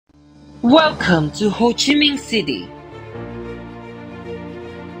Welcome to Ho Chi Minh City.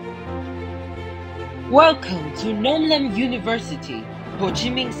 Welcome to Nong Lam University, Ho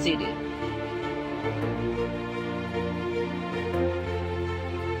Chi Minh City.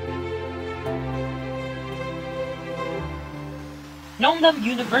 Nong Lam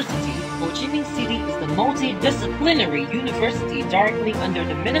University, Ho Chi Minh City is the multidisciplinary university directly under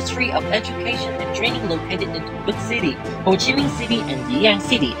the Ministry of Education and Training located in Thủ Đức City, Ho Chi Minh City and Giang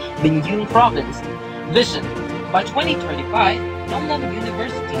City, Bình Dương Province. Vision: by 2035, Nong Lam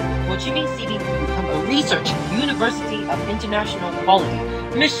University, Ho Chi Minh City will become a research university of international quality.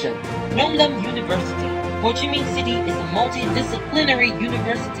 Mission: Nong Lam University, Ho Chi Minh City is a multidisciplinary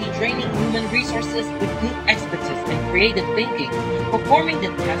university training human resources with good expertise and creative thinking, performing the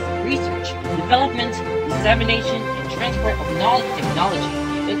task of research, development, dissemination, and transfer of knowledge technology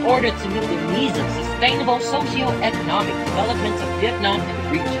in order to meet the needs of sustainable socio-economic development of Vietnam and the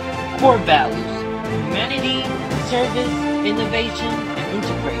region. Core values: humanity, service, innovation, and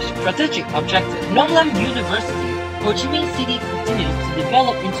integration. Strategic objective: Nong Lam University, Ho Chi Minh City continues to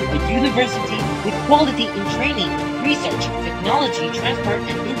develop into a university with quality in training, research, technology transfer,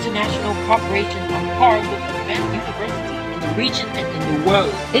 and international cooperation on par with advanced universities in the region and in the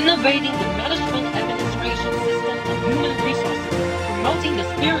world. Innovating the management administration system of human resources, promoting the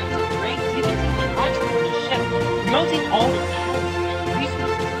spirit of creativity and entrepreneurship, promoting all the talents and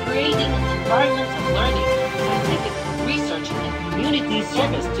resources, creating an environment of learning, scientific research, and community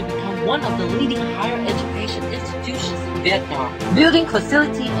service to become one of the leading higher education institutions in Vietnam. Building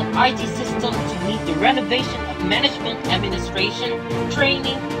facility and IT systems to meet the renovation of management administration,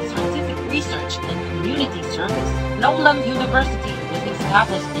 training, scientific research, and community service. Nong Lam University was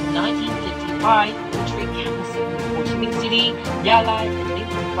established in 1955 with 3 campuses in Ho Chi Minh City, Gia Lai, and Ninh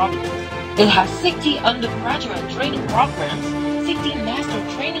Thuận provinces. It has 60 undergraduate training programs, 60 master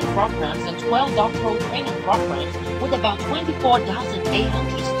training programs, and 12 doctoral training programs with about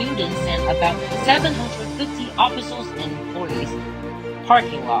 24,800 students and about 750 officers and employees.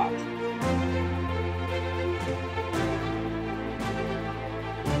 Parking lot.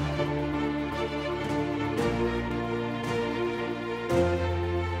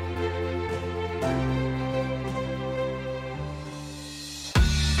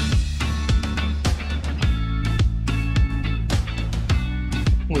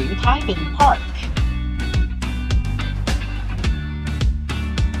 Nguyễn Thái Bình Park.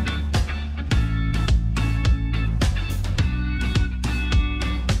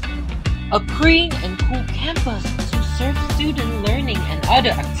 A green and cool campus to serve student learning and other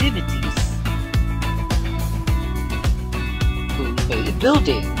activities. Hương Vĩ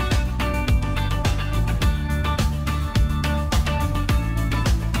Building.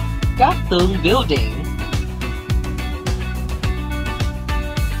 Cát Tường Building.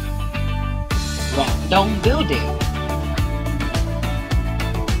 Rạng Đông Building.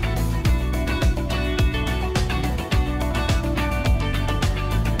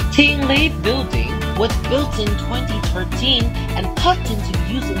 Thiên Lý Building was built in 2013 and put into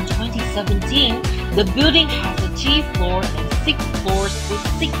use in 2017. The building has a G floor and 6 floors with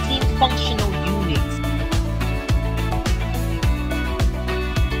 16 functional units.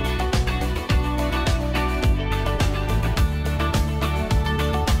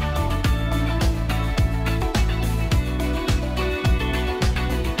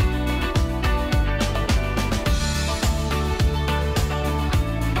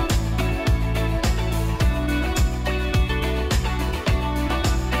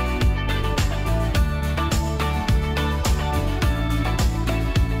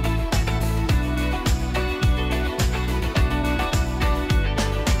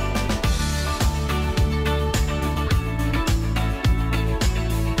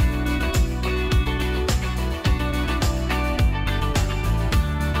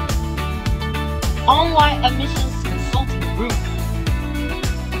 Online Admissions Consulting Group.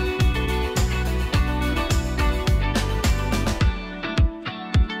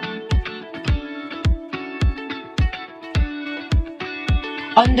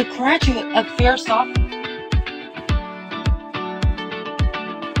 Undergraduate Affairs Office.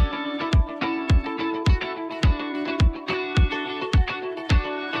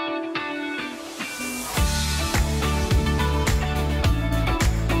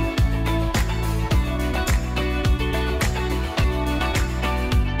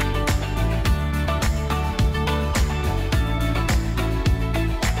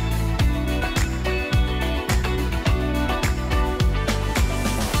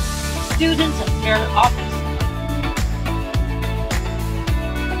 Students Affairs Office.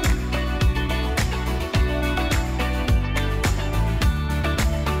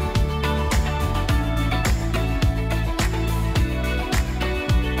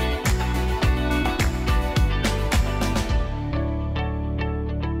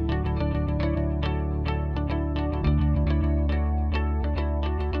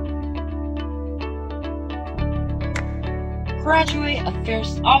 Graduate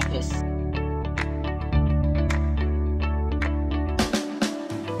Affairs Office.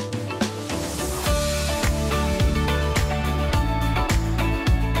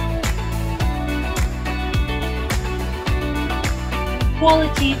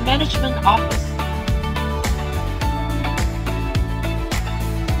 Quality Management Office.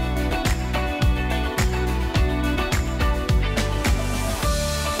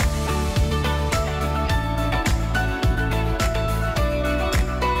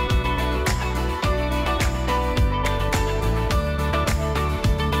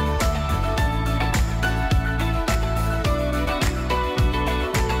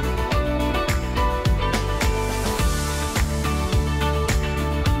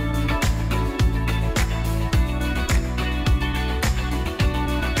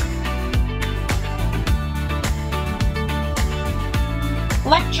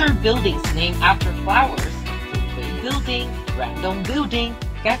 Lecture buildings named after flowers: Thượng Building, Random Building,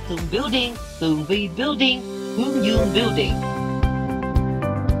 Cát Tường Building, Tường Vi Building, Hướng Dương Building.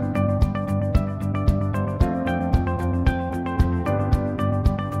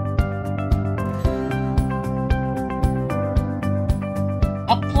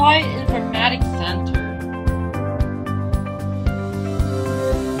 Applied Informatics Center.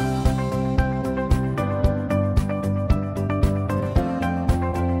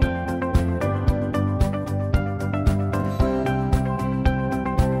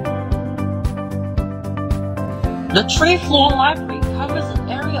 The three-floor library covers an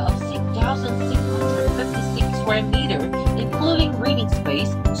area of 6,656 square meters, including reading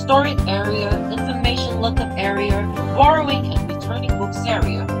space, storage area, information lookup area, borrowing and returning books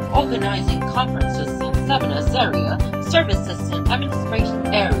area, organizing conferences and seminars area, services and administration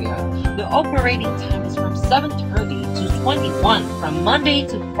area. The operating time is from 7:30 to 21 from Monday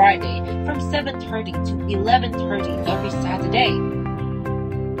to Friday, from 7:30 to 11:30 every Saturday.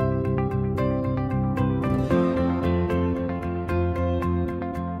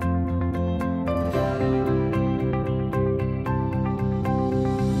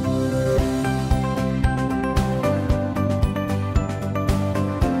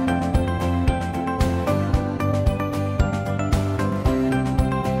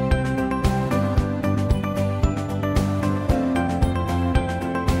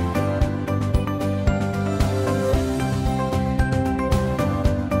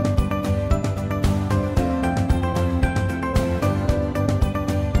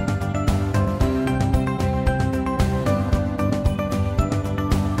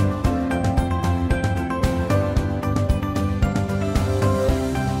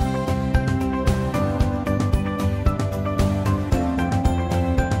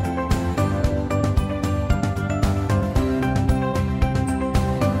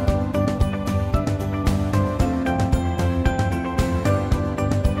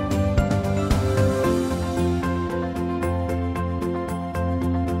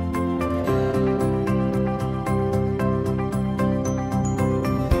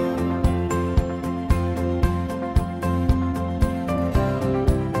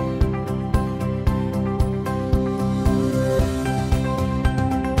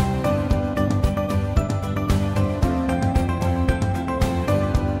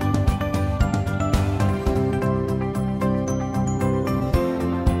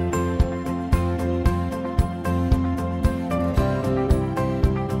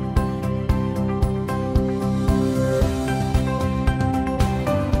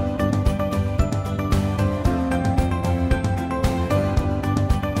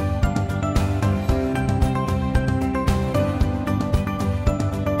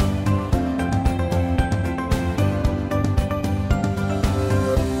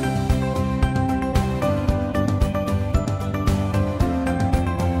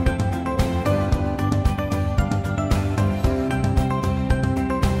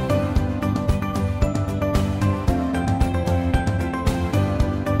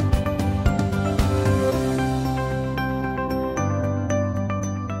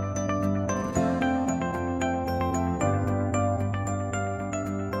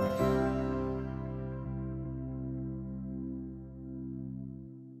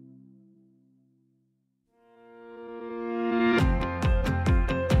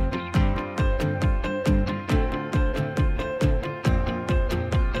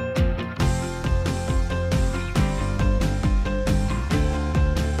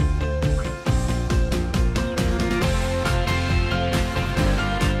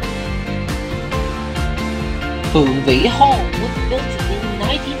 Phượng Vĩ Hall was built in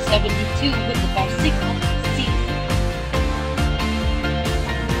 1972 with about 600 seats.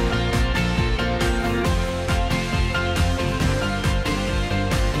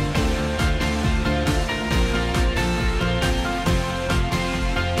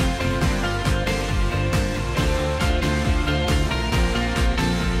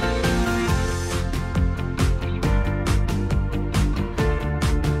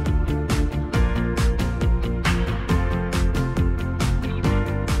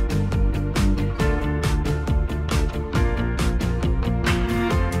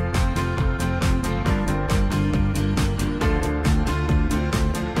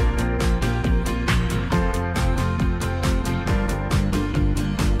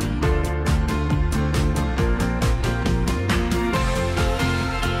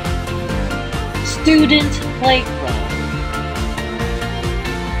 Student playground.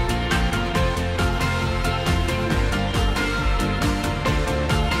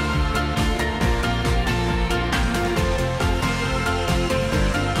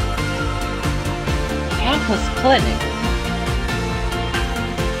 Campus clinic.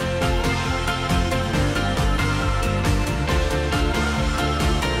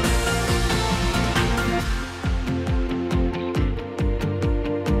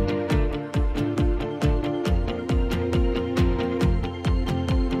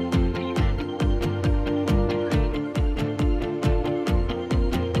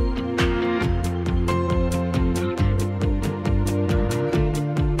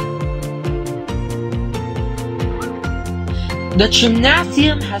 The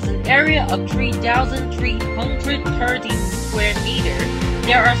gymnasium has an area of 3,330 square meters.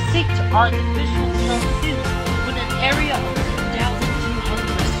 There are 6 artificial turf with an area of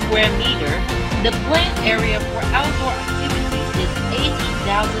 10,200 square meters. The planned area for outdoor activities is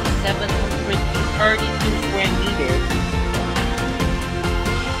 18,732 square meters.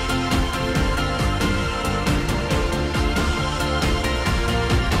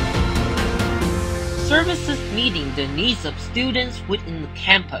 Services meeting the needs of students within the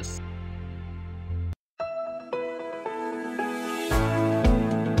campus.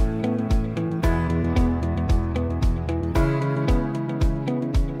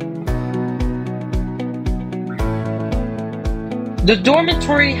 The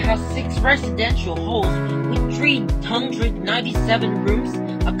dormitory has 6 residential halls with 397 rooms,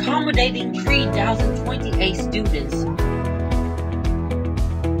 accommodating 3,028 students.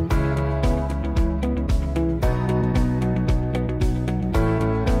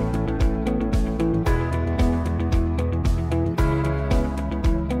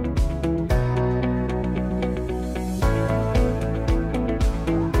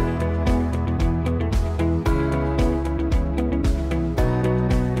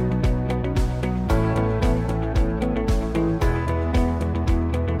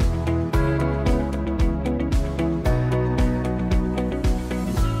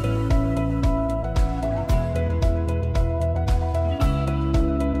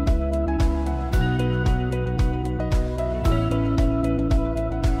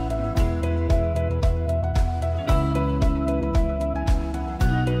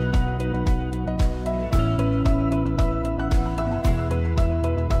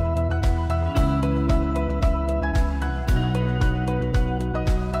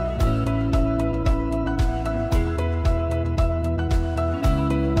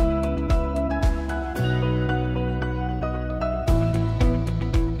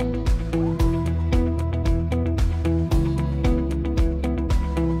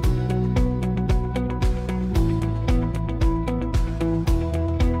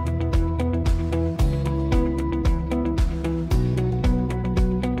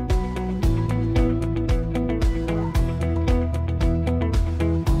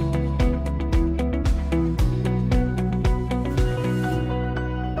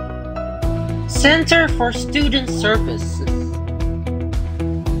 Center for Student Services.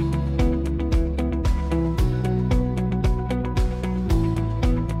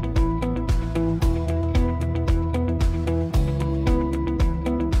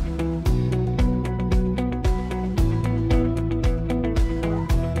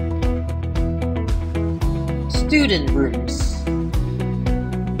 Student rooms.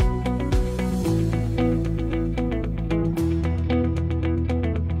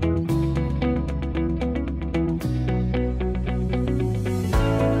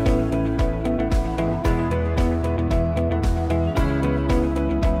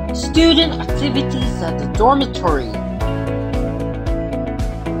 Student activities at the dormitory.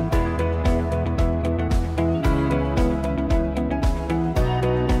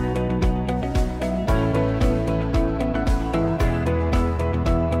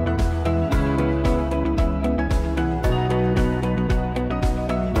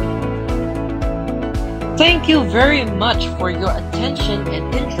 Thank you very much for your attention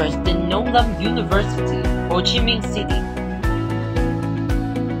and interest in Nong Lam University, Ho Chi Minh City.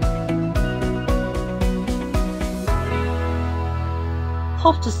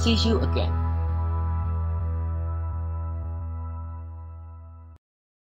 Hope to see you again.